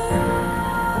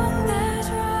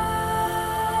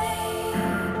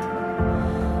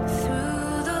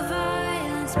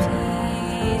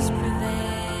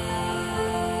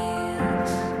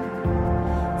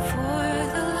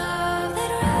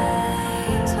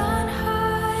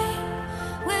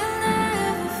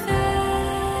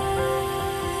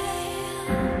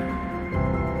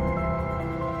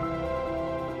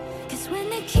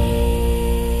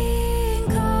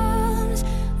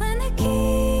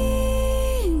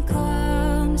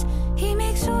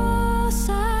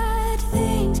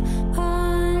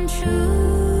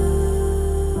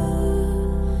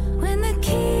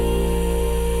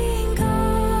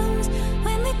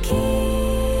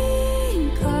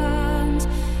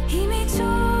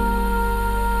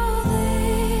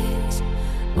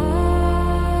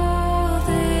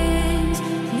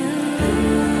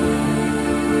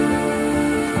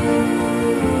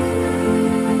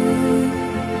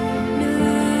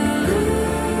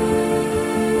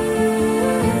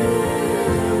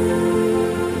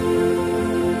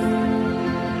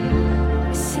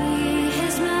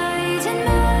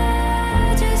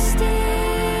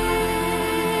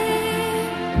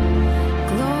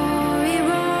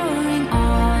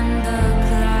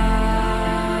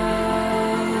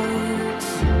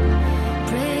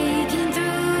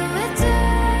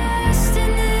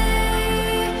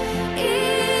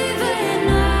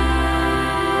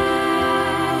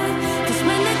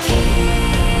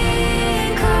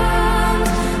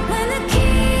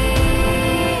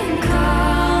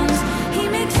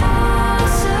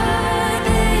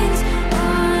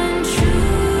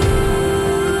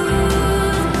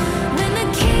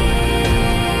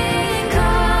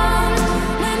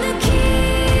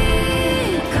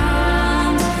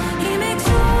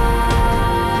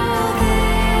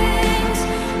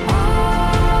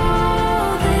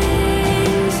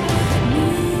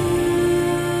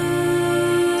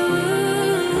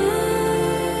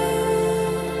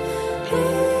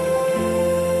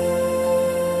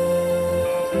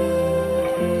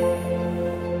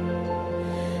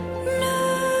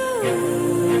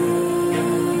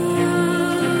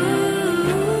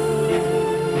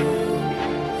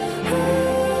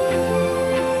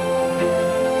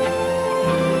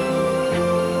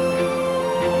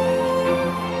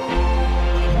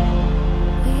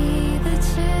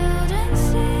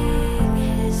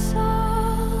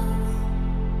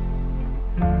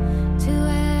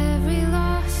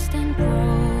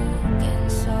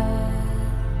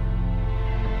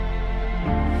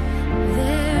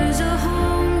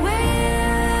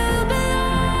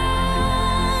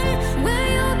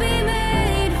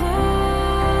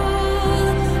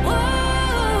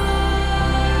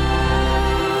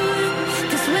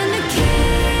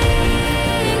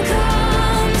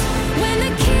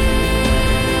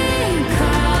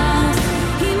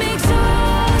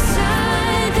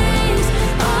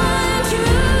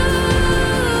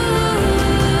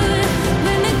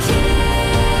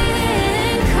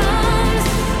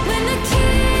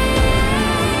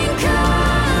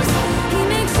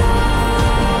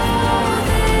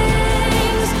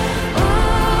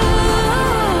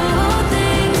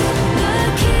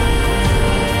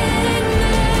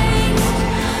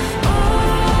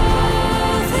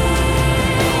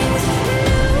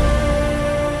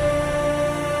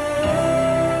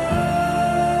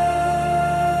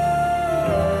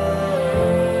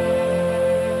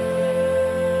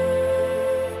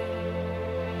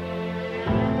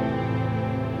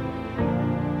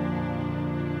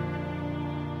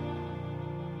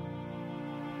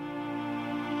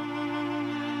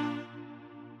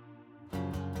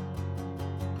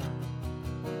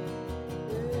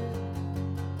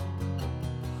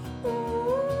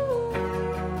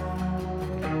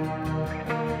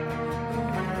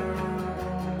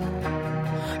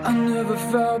I never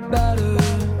felt better.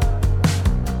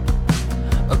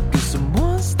 I guess I'm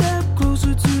one step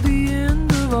closer to the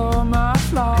end of all my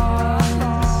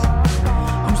flaws.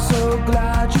 I'm so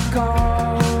glad you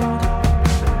called.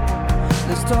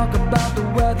 Let's talk about the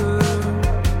weather.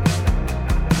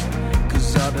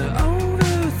 'Cause I've been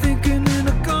overthinking and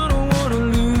I kinda wanna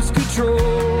lose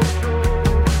control.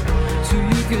 So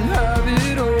you can have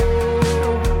it all.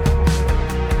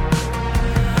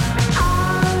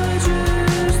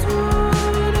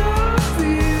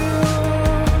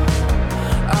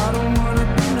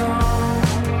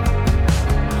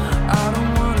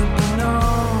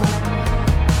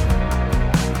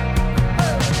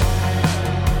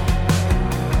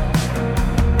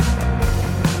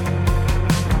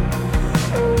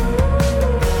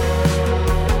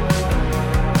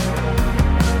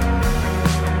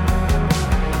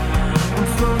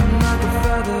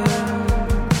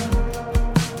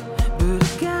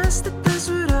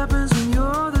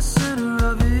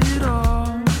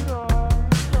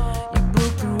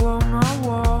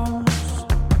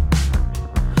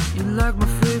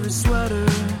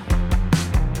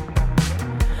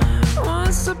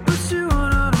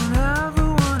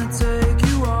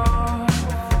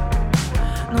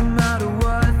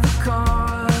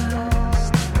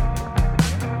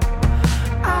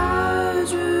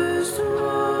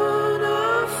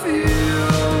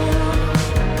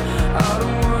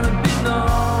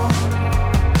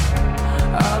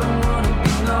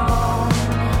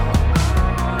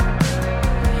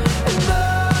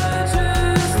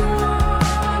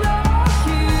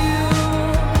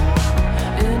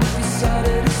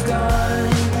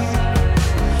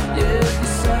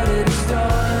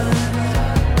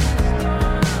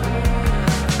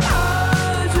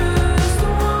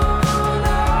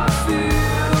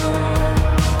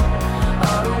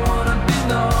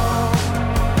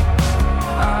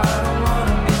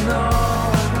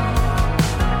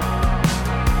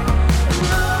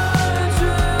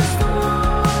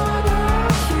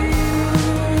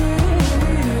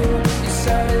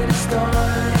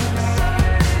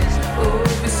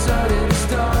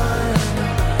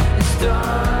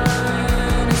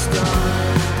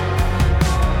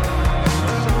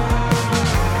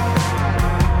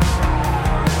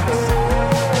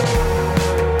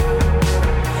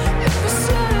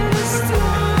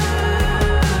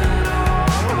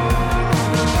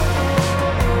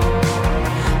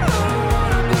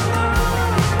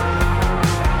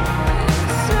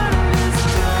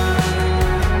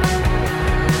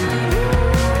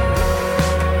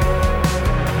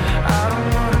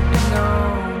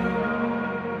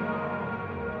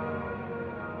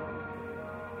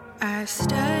 I've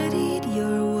studied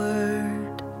your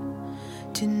word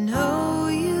to know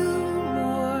you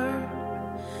more,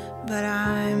 but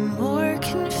I'm more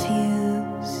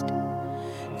confused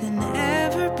than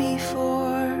ever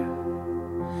before.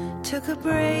 Took a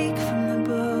break from the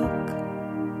book,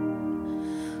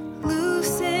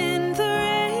 loosened the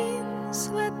reins,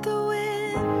 let the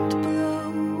wind blow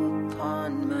upon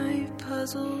my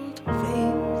puzzled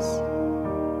face.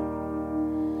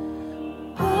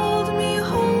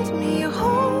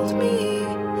 Hold me,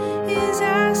 is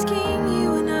asking you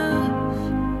enough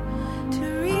to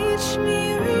reach me,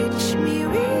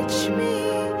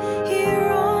 here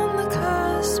on the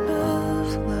cusp of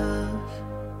love.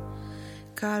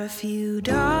 Got a few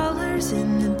dollars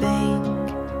in the bank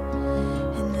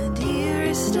and the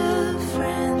dearest of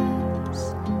friends,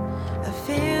 a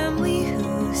family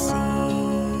who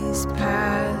sees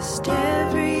past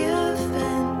every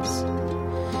offense.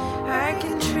 I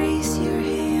can trace your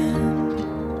hand,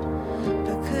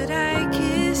 but could I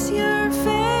kiss your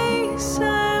face?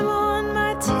 I'm on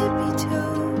my tippy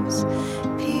toes,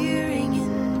 peering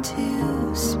into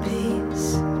space.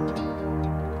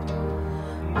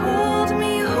 Hold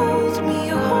me,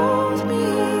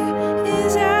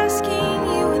 is asking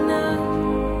you enough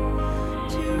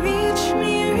to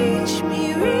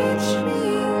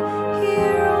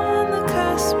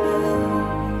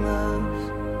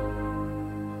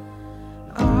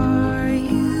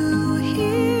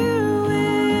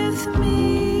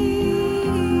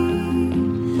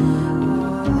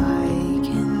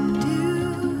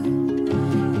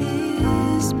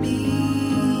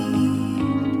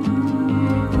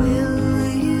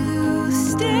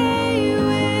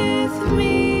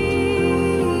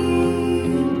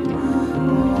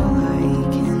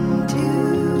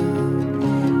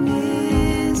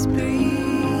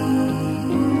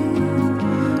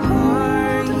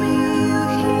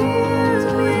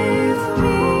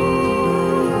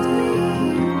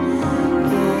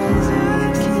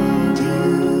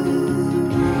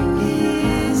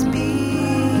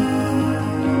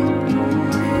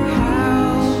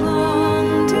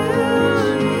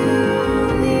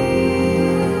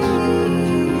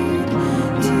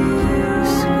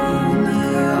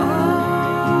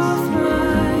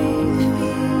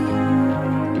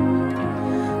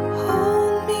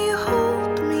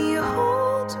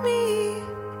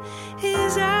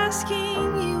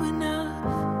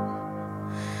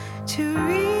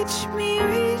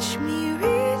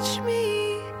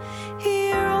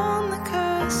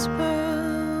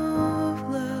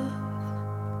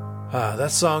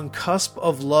That song, Cusp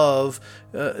of Love,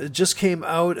 just came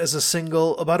out as a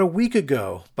single about a week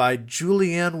ago by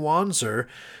Julianne Wanzer.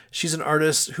 She's an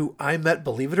artist who I met,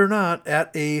 believe it or not, at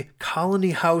a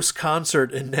Colony House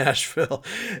concert in Nashville.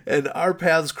 And our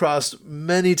paths crossed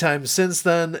many times since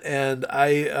then. And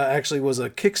I actually was a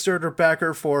Kickstarter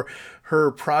backer for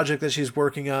her project that she's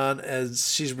working on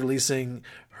as she's releasing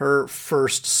her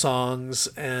first songs.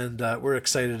 And we're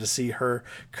excited to see her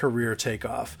career take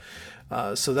off.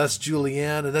 So that's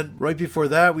Julianne. And then right before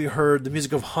that, we heard the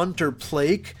music of Hunter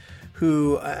Plake,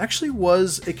 who actually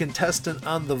was a contestant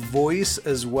on The Voice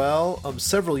as well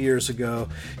several years ago.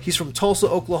 He's from Tulsa,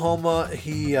 Oklahoma.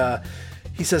 He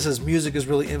says his music is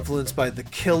really influenced by The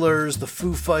Killers, the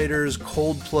Foo Fighters,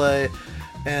 Coldplay.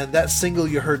 And that single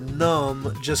you heard,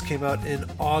 Numb, just came out in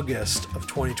August of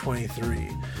 2023.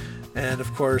 And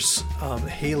of course,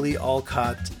 Haley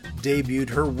Alcott debuted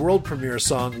her world premiere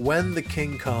song, When the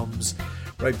King Comes,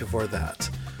 right before that.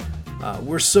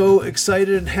 We're so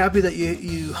excited and happy that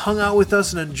you hung out with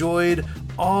us and enjoyed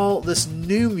all this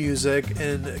new music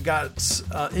and got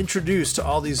introduced to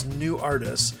all these new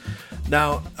artists.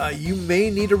 Now, you may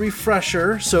need a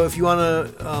refresher, so if you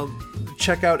want to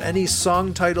check out any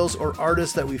song titles or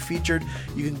artists that we featured,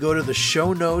 you can go to the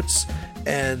show notes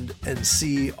and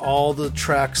see all the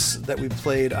tracks that we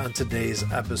played on today's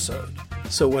episode.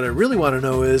 So what I really want to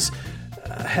know is,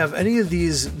 have any of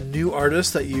these new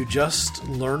artists that you just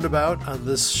learned about on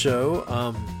this show,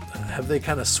 have they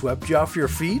kind of swept you off your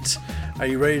feet? Are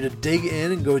you ready to dig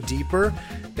in and go deeper?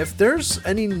 If there's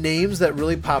any names that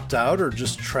really popped out or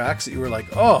just tracks that you were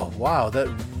like, oh, wow, that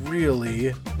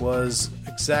really was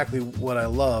exactly what I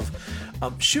love,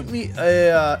 shoot me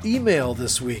an email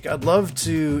this week. I'd love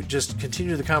to just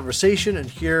continue the conversation and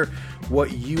hear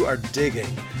what you are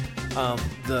digging.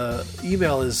 The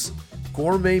email is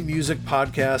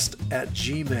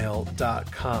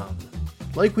gourmetmusicpodcast@gmail.com.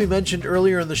 Like we mentioned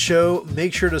earlier in the show,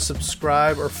 make sure to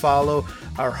subscribe or follow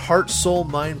our Heart, Soul,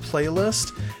 Mind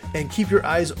playlist, and keep your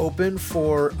eyes open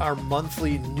for our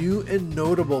monthly New and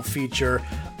Notable feature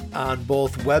on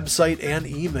both website and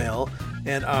email.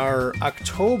 And our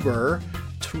October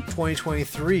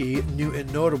 2023 New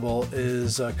and Notable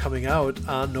is coming out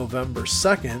on November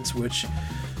 2nd, which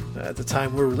at the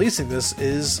time we're releasing this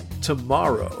is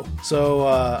tomorrow. So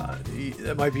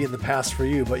it might be in the past for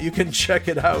you, but you can check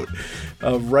it out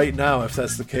right now if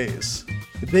that's the case.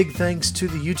 A big thanks to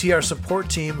the UTR support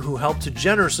team who helped to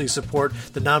generously support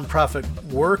the nonprofit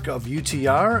work of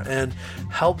UTR and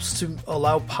helps to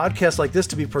allow podcasts like this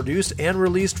to be produced and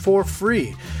released for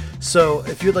free. So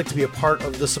if you'd like to be a part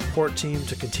of the support team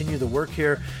to continue the work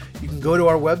here, you can go to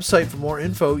our website for more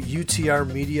info,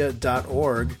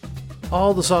 utrmedia.org.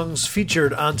 All the songs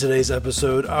featured on today's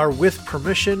episode are with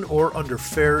permission or under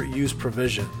fair use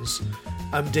provisions.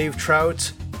 I'm Dave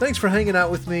Trout. Thanks for hanging out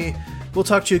with me. We'll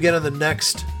talk to you again on the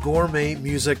next Gourmet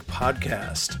Music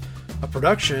Podcast, a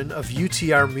production of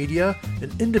UTR Media,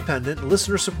 an independent,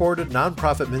 listener-supported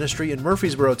nonprofit ministry in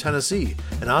Murfreesboro, Tennessee,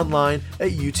 and online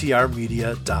at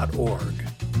utrmedia.org.